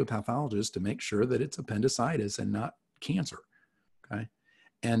goes to a pathologist to make sure that it's appendicitis and not cancer. Okay.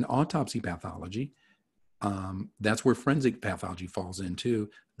 And autopsy pathology, that's where forensic pathology falls into.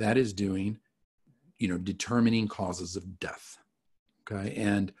 That is doing, determining causes of death. Okay.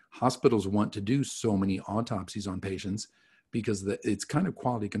 And hospitals want to do so many autopsies on patients because it's kind of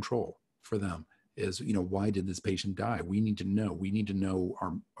quality control for them. Is, why did this patient die? We need to know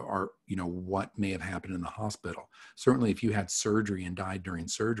our what may have happened in the hospital. Certainly if you had surgery and died during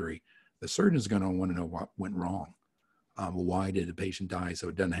surgery, the surgeon is going to want to know what went wrong. Why did the patient die so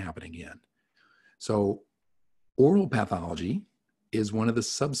it doesn't happen again? So oral pathology is one of the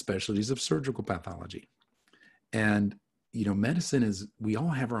subspecialties of surgical pathology. And, medicine we all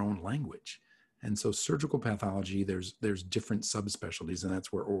have our own language. And so surgical pathology, there's different subspecialties, and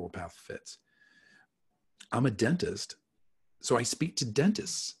that's where oral path fits. I'm a dentist, so I speak to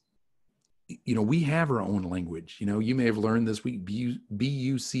dentists. We have our own language. You may have learned this week,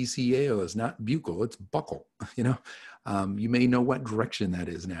 B-U-C-C-A-O is not buccal, it's buccal. You may know what direction that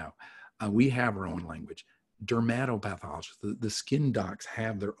is now. We have our own language. Dermatopathologists, the skin docs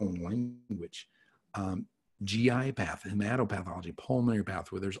have their own language. GI path, hematopathology, pulmonary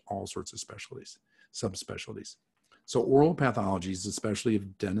path, where there's all sorts of specialties, subspecialties. So oral pathology is a specialty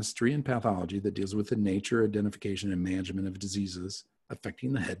of dentistry and pathology that deals with the nature, identification, and management of diseases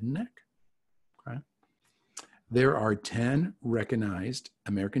affecting the head and neck. Okay. There are 10 recognized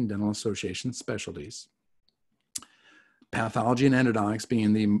American Dental Association specialties. Pathology and endodontics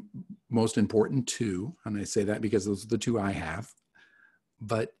being the most important two, and I say that because those are the two I have.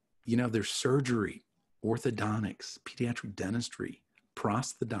 But, there's surgery, orthodontics, pediatric dentistry,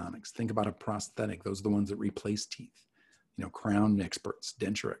 prosthodontics. Think about a prosthetic. Those are the ones that replace teeth. Crown experts,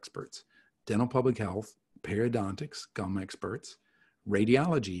 denture experts, dental public health, periodontics, gum experts,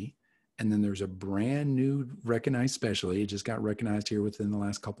 radiology, and then there's a brand new recognized specialty. It just got recognized here within the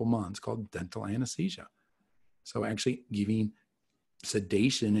last couple months called dental anesthesia. So actually giving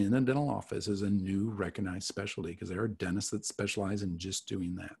sedation in a dental office is a new recognized specialty because there are dentists that specialize in just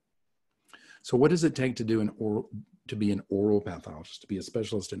doing that. So what does it take to be an oral pathologist, to be a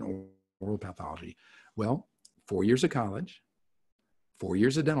specialist in oral pathology? Well, 4 years of college, 4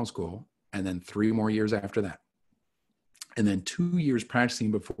 years of dental school, and then 3 more years after that. And then 2 years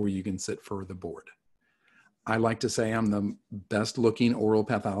practicing before you can sit for the board. I like to say I'm the best looking oral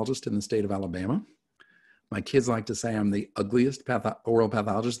pathologist in the state of Alabama. My kids like to say I'm the ugliest oral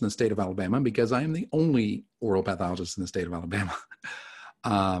pathologist in the state of Alabama because I am the only oral pathologist in the state of Alabama.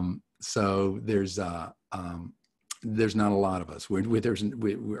 So there's not a lot of us.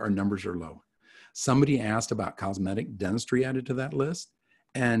 Our numbers are low. Somebody asked about cosmetic dentistry added to that list.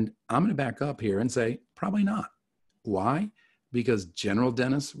 And I'm going to back up here and say, probably not. Why? Because general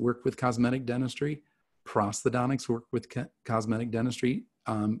dentists work with cosmetic dentistry. Prosthodontics work with cosmetic dentistry.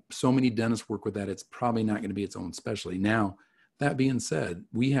 So many dentists work with that. It's probably not going to be its own specialty. Now, that being said,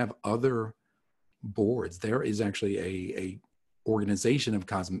 we have other boards. There is actually a organization of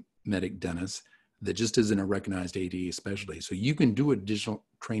cosmetic dentists that just isn't a recognized ADA specialty. So you can do additional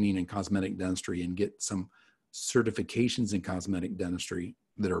training in cosmetic dentistry and get some certifications in cosmetic dentistry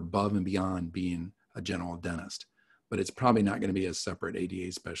that are above and beyond being a general dentist, but it's probably not going to be a separate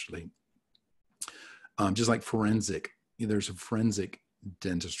ADA specialty. Just like forensic, there's a forensic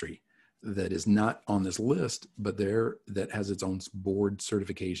dentistry that is not on this list, but that has its own board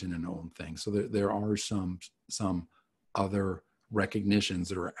certification and own thing. So there are some other recognitions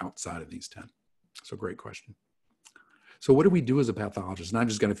that are outside of these 10. So great question. So what do we do as a pathologist? And I've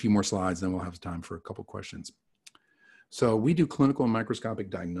just got a few more slides, then we'll have time for a couple questions. So we do clinical and microscopic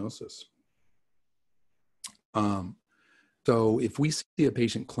diagnosis. So if we see a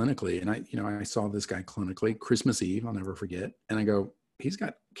patient clinically, and I saw this guy clinically Christmas Eve, I'll never forget, and I go, he's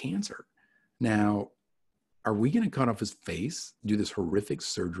got cancer. Now, are we going to cut off his face, do this horrific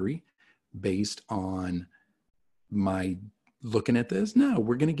surgery based on my looking at this? No,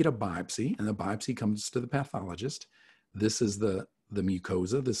 we're going to get a biopsy, and the biopsy comes to the pathologist. This is the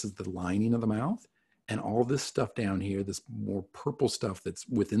mucosa. This is the lining of the mouth. And all this stuff down here, this more purple stuff that's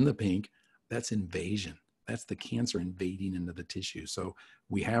within the pink, that's invasion. That's the cancer invading into the tissue. So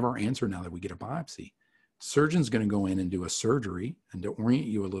we have our answer now that we get a biopsy. Surgeon's going to go in and do a surgery, and to orient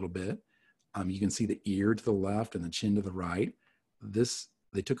you a little bit, you can see the ear to the left and the chin to the right.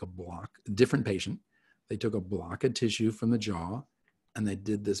 They took different patient. They took a block of tissue from the jaw, and they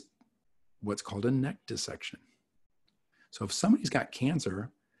did this, what's called a neck dissection. So if somebody's got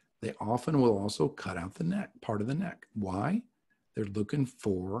cancer, they often will also cut out the neck, part of the neck. Why? They're looking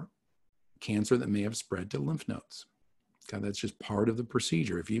for cancer that may have spread to lymph nodes. Okay, that's just part of the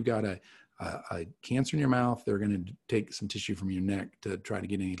procedure. If you've got a a cancer in your mouth, they're going to take some tissue from your neck to try to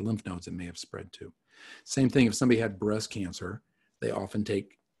get any lymph nodes that may have spread to. Same thing if somebody had breast cancer, they often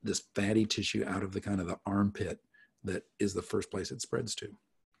take this fatty tissue out of the kind of the armpit that is the first place it spreads to.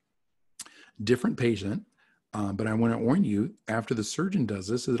 Different patient, but I want to warn you, after the surgeon does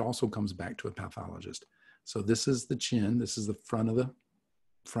this, it also comes back to a pathologist. So this is the chin, this is the front of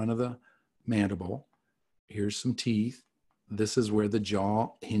the mandible. Here's some teeth. This is where the jaw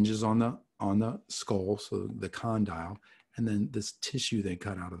hinges on the skull, so the condyle, and then this tissue they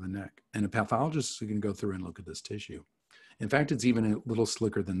cut out of the neck. And a pathologist is going to go through and look at this tissue. In fact, it's even a little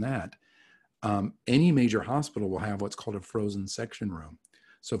slicker than that. Any major hospital will have what's called a frozen section room.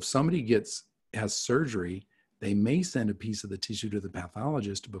 So if somebody has surgery, they may send a piece of the tissue to the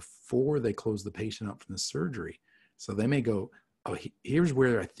pathologist before they close the patient up from the surgery. So they may go, oh, here's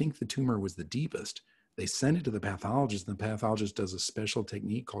where I think the tumor was the deepest. They send it to the pathologist, and the pathologist does a special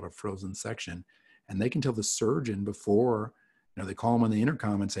technique called a frozen section. And they can tell the surgeon before, they call them on the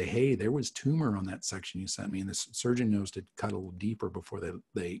intercom and say, hey, there was tumor on that section you sent me. And the surgeon knows to cut a little deeper before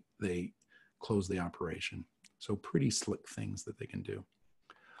they close the operation. So pretty slick things that they can do.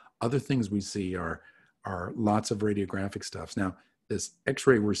 Other things we see are lots of radiographic stuff. Now, this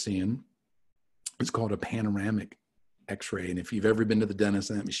x-ray we're seeing is called a panoramic x-ray. And if you've ever been to the dentist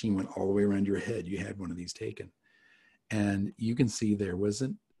and that machine went all the way around your head, you had one of these taken. And you can see there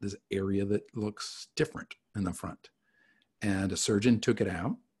wasn't this area that looks different in the front. And a surgeon took it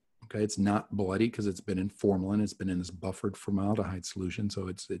out. Okay, it's not bloody because it's been in formalin. It's been in this buffered formaldehyde solution, so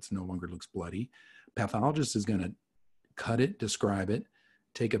it's no longer looks bloody. Pathologist is going to cut it, describe it,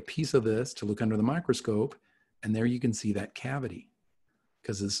 take a piece of this to look under the microscope, and there you can see that cavity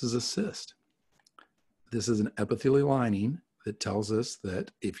because this is a cyst. This is an epithelial lining that tells us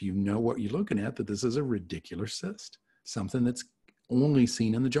that if you know what you're looking at, that this is a radicular cyst, something that's only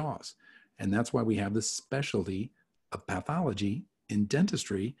seen in the jaws. And that's why we have this specialty of pathology in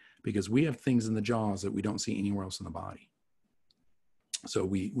dentistry, because we have things in the jaws that we don't see anywhere else in the body. So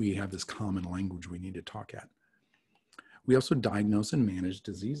we have this common language we need to talk at. We also diagnose and manage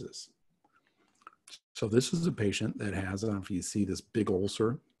diseases. So this is a patient that has, if you see this big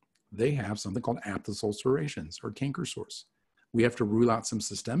ulcer, they have something called aphthous ulcerations or canker sores. We have to rule out some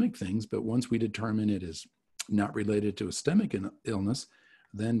systemic things, but once we determine it is not related to a systemic illness,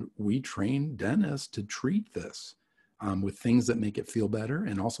 then we train dentists to treat this with things that make it feel better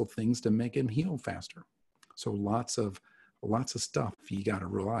and also things to make it heal faster. So lots of stuff you got to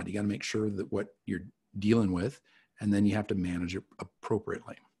rule out. You got to make sure that what you're dealing with, and then you have to manage it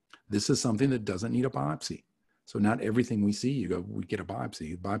appropriately. This is something that doesn't need a biopsy. So not everything we see, we get a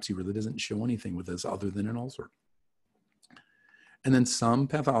biopsy. The biopsy really doesn't show anything with this other than an ulcer. And then some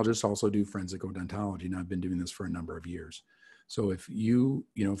pathologists also do forensic odontology, and I've been doing this for a number of years. So if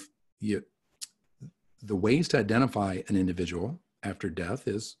the ways to identify an individual after death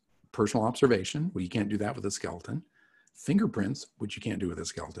is personal observation. Well, you can't do that with a skeleton. Fingerprints, which you can't do with a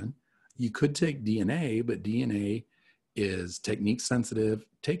skeleton. You could take DNA, but DNA is technique sensitive,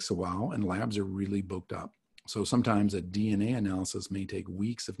 takes a while, and labs are really booked up. So sometimes a DNA analysis may take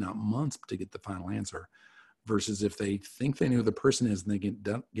weeks, if not months, to get the final answer. Versus if they think they know who the person is and they get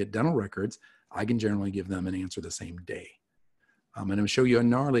dental records, I can generally give them an answer the same day. I'm going to show you a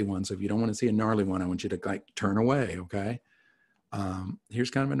gnarly one. So if you don't want to see a gnarly one, I want you to turn away, okay? Here's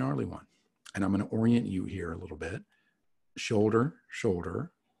kind of a gnarly one. And I'm going to orient you here a little bit. Shoulder,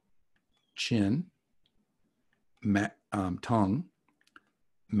 chin, tongue,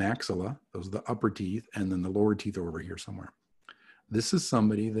 maxilla, those are the upper teeth, and then the lower teeth are over here somewhere. This is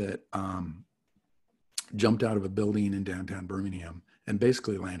somebody that jumped out of a building in downtown Birmingham and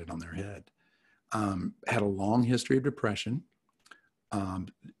basically landed on their head. Had a long history of depression,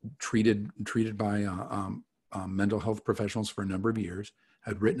 treated by mental health professionals for a number of years,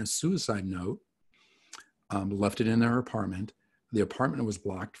 had written a suicide note, left it in their apartment. The apartment was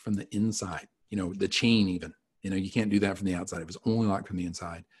blocked from the inside, the chain even. You can't do that from the outside. It was only locked from the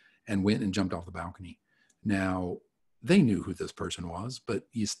inside, and went and jumped off the balcony. Now, they knew who this person was, but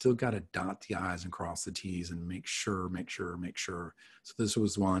you still got to dot the I's and cross the T's and make sure. So this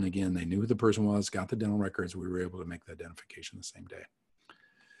was one, again, they knew who the person was, got the dental records. We were able to make the identification the same day.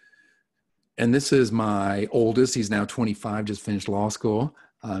 And this is my oldest. He's now 25, just finished law school.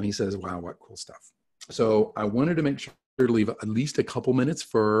 He says, wow, what cool stuff. So I wanted to make sure to leave at least a couple minutes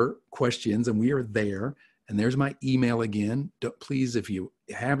for questions, and we are there. And there's my email again. Please, if you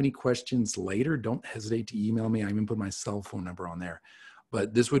have any questions later, don't hesitate to email me. I even put my cell phone number on there.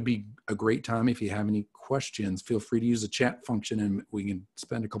 But this would be a great time. If you have any questions, feel free to use the chat function, and we can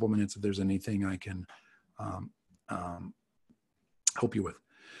spend a couple minutes if there's anything I can help you with.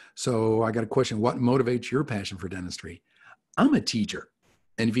 So I got a question. What motivates your passion for dentistry? I'm a teacher.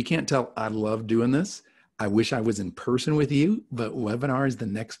 And if you can't tell, I love doing this. I wish I was in person with you, but webinar is the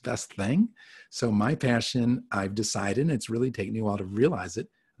next best thing. So my passion, I've decided, and it's really taken me a while to realize it.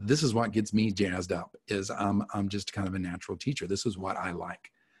 This is what gets me jazzed up is I'm just kind of a natural teacher. This is what I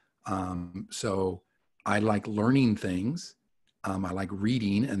like. So I like learning things. I like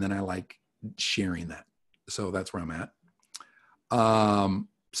reading, and then I like sharing that. So that's where I'm at.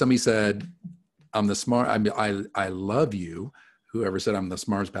 Somebody said, I'm the smart, I love you. Whoever said I'm the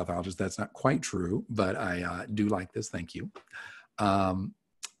smartest pathologist, that's not quite true, but I do like this. Thank you.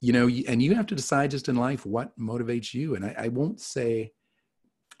 You know, and you have to decide just in life what motivates you. And I won't say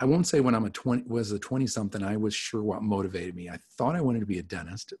when was a 20 something, I was sure what motivated me. I thought I wanted to be a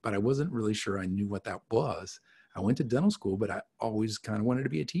dentist, but I wasn't really sure I knew what that was. I went to dental school, but I always kind of wanted to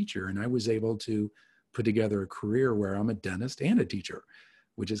be a teacher. And I was able to put together a career where I'm a dentist and a teacher,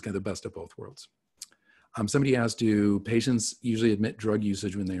 which is kind of the best of both worlds. Somebody asked, do patients usually admit drug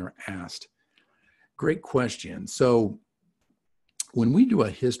usage when they are asked? Great question. So when we do a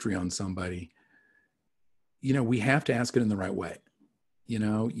history on somebody, you know, we have to ask it in the right way. You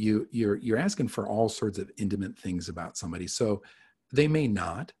know, you're asking for all sorts of intimate things about somebody. So they may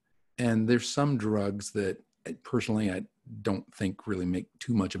not. And there's some drugs that personally I don't think really make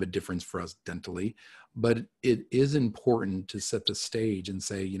too much of a difference for us dentally. But it is important to set the stage and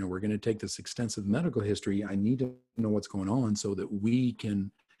say, you know, we're going to take this extensive medical history. I need to know what's going on so that we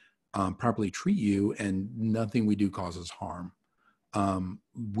can properly treat you and nothing we do causes harm.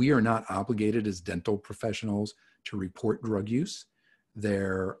 We are not obligated as dental professionals to report drug use.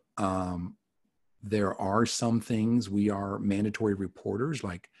 There are some things we are mandatory reporters,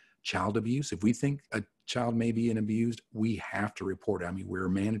 like child abuse. If we think a child may be abused, we have to report it. I mean, we're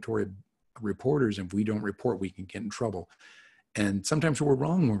mandatory reporters. And if we don't report, we can get in trouble. And sometimes we're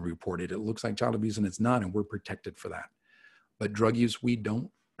wrong when we report it. It looks like child abuse and it's not, and we're protected for that. But drug use, we don't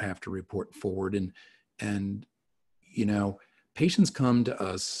have to report forward. And you know, patients come to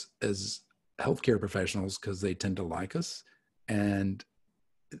us as healthcare professionals because they tend to like us and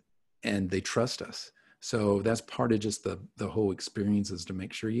they trust us. So that's part of just the whole experience, is to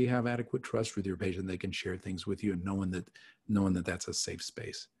make sure you have adequate trust with your patient. They can share things with you, and knowing that that's a safe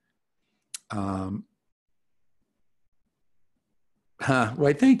space. Right.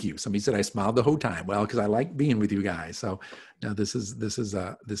 Thank you. Somebody said I smiled the whole time. Well, because I like being with you guys. So no, this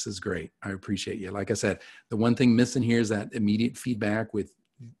is great. I appreciate you. Like I said, the one thing missing here is that immediate feedback with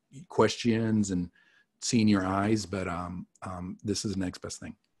questions and seeing your eyes, but this is the next best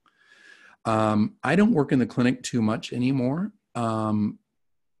thing. I don't work in the clinic too much anymore,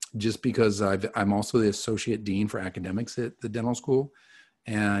 just because I'm also the associate dean for academics at the dental school,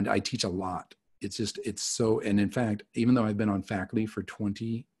 and I teach a lot. It's so, and in fact, even though I've been on faculty for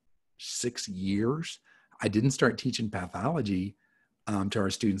 26 years, I didn't start teaching pathology to our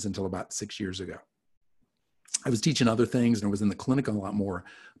students until about 6 years ago. I was teaching other things and I was in the clinic a lot more,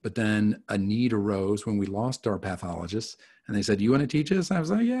 but then a need arose when we lost our pathologists and they said, you want to teach us? And I was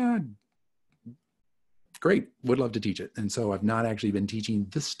like, yeah, great, would love to teach it. And so I've not actually been teaching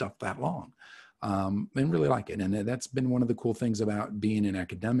this stuff that long, and really like it. And that's been one of the cool things about being in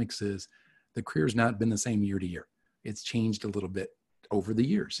academics is the career's not been the same year to year. It's changed a little bit over the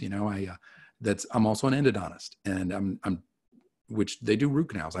years. You know, I'm also an endodontist, and which they do root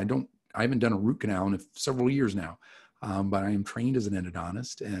canals. I haven't done a root canal in several years now, but I am trained as an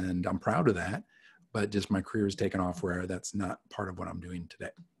endodontist, and I'm proud of that. But just my career has taken off where that's not part of what I'm doing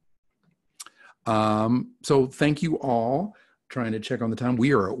today. So thank you all. Trying to check on the time.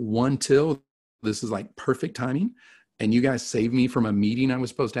 We are at 1 till. This is like perfect timing. And you guys saved me from a meeting I was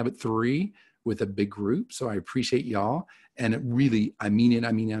supposed to have at 3 with a big group. So I appreciate y'all. And it really, I mean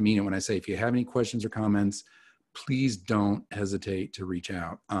it when I say, if you have any questions or comments, please don't hesitate to reach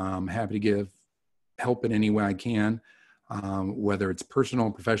out. I'm happy to give help in any way I can, whether it's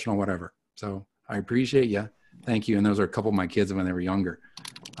personal, professional, whatever. So I appreciate you. Thank you. And those are a couple of my kids when they were younger.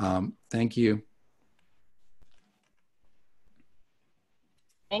 Thank you.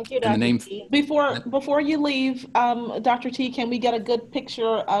 Thank you, And the Dr. name T. Before you leave, Dr. T, can we get a good picture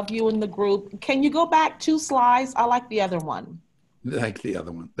of you in the group? Can you go back 2 slides? I like the other one. Like the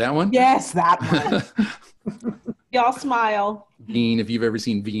other one. That one? Yes, that one. Y'all smile. Bean, if you've ever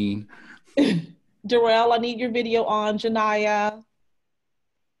seen Bean. Darrell, I need your video on. Janaya.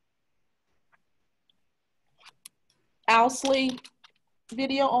 Owsley,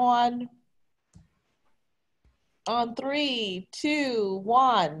 video on. On 3, 2,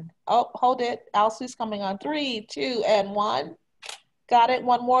 1. Oh, hold it. Owsley's coming on 3, 2, and 1. Got it.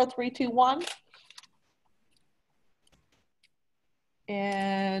 One more. 3, 2, 1.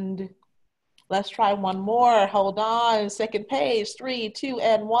 And let's try one more. Hold on. Second page. 3, 2,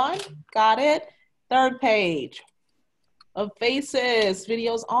 and 1. Got it. Third page of faces.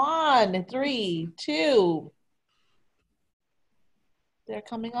 Videos on. 3, 2. They're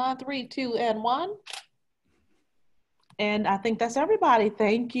coming on. 3, 2, and 1. And I think that's everybody.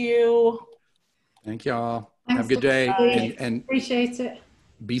 Thank you. Thank y'all. Thanks, Have a good day. Dr. And Appreciate it.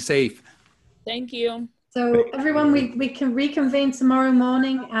 be safe. Thank you. So everyone, we can reconvene tomorrow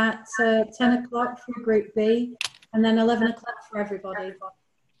morning at 10 o'clock for Group B, and then 11 o'clock for everybody.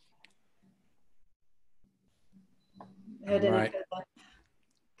 Right.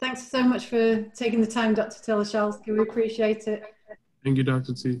 Thanks so much for taking the time, Dr. Tolaszewski. We appreciate it. Thank you,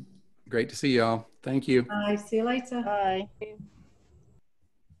 Dr. T. Great to see y'all. Thank you. Bye. See you later. Bye.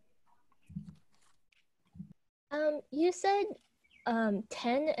 You said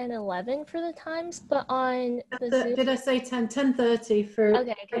 10 and 11 for the times, but on the Zoom... Did I say 10? 10:30 for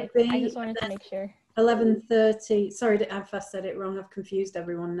Okay, Group B. I just wanted to make sure. 11:30. Sorry, I've said it wrong. I've confused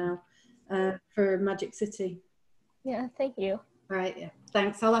everyone now. For Magic City. Yeah, thank you. All right. Yeah.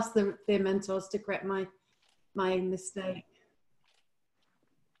 Thanks. I'll ask the mentors to correct my mistake.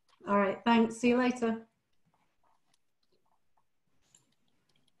 All right. Thanks. See you later.